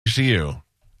Here's to you,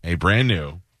 a brand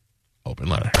new open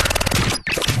letter.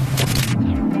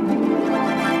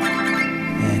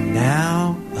 And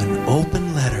now, an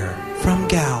open letter from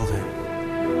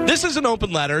Galvin. This is an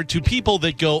open letter to people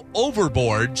that go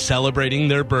overboard celebrating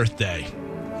their birthday.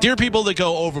 Dear people that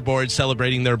go overboard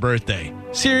celebrating their birthday,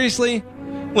 seriously?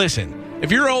 Listen,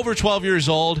 if you're over 12 years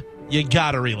old, you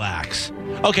gotta relax.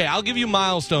 Okay, I'll give you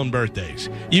milestone birthdays.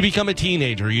 You become a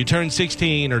teenager, you turn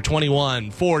 16 or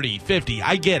 21, 40, 50,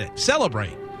 I get it.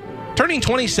 Celebrate. Turning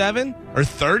 27 or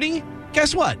 30?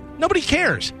 Guess what? Nobody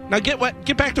cares. Now get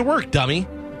back to work, dummy.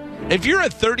 If you're a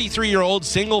 33-year-old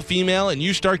single female and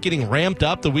you start getting ramped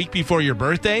up the week before your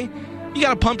birthday, you got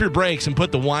to pump your brakes and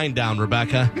put the wine down,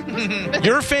 Rebecca.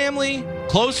 Your family,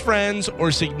 close friends,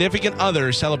 or significant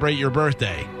others celebrate your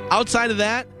birthday. Outside of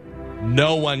that,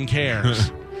 no one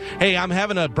cares. Hey, I'm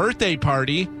having a birthday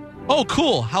party. Oh,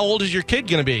 cool. How old is your kid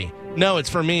going to be? No, it's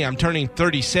for me. I'm turning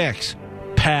 36.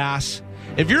 Pass.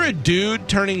 If you're a dude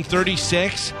turning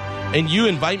 36 and you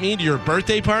invite me to your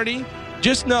birthday party,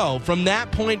 just know, from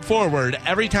that point forward,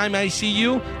 every time I see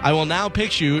you, I will now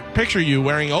picture you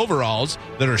wearing overalls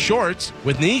that are shorts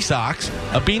with knee socks,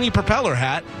 a beanie propeller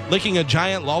hat, licking a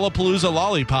giant Lollapalooza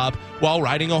lollipop while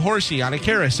riding a horsey on a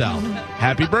carousel.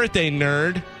 Happy birthday,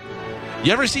 nerd.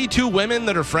 You ever see two women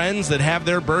that are friends that have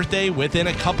their birthday within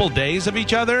a couple days of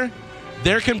each other?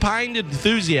 Their combined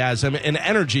enthusiasm and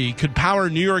energy could power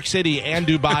New York City and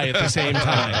Dubai at the same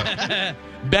time.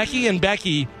 Becky and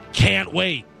Becky can't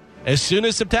wait. As soon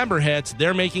as September hits,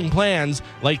 they're making plans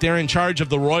like they're in charge of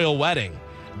the royal wedding.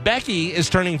 Becky is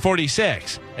turning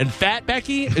 46, and Fat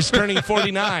Becky is turning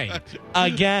 49.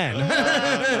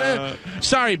 Again.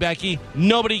 Sorry, Becky,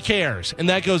 nobody cares, and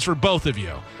that goes for both of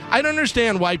you. I don't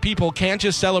understand why people can't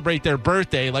just celebrate their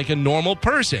birthday like a normal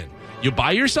person. You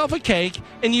buy yourself a cake,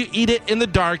 and you eat it in the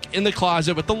dark in the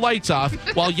closet with the lights off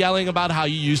while yelling about how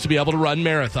you used to be able to run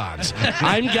marathons.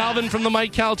 I'm Galvin from The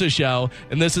Mike Calta Show,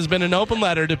 and this has been an open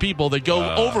letter to people that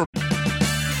go over.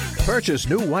 Purchase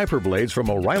new wiper blades from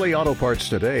O'Reilly Auto Parts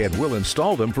today and we'll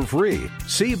install them for free.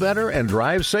 See better and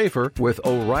drive safer with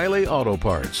O'Reilly Auto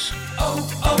Parts.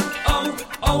 Oh, oh.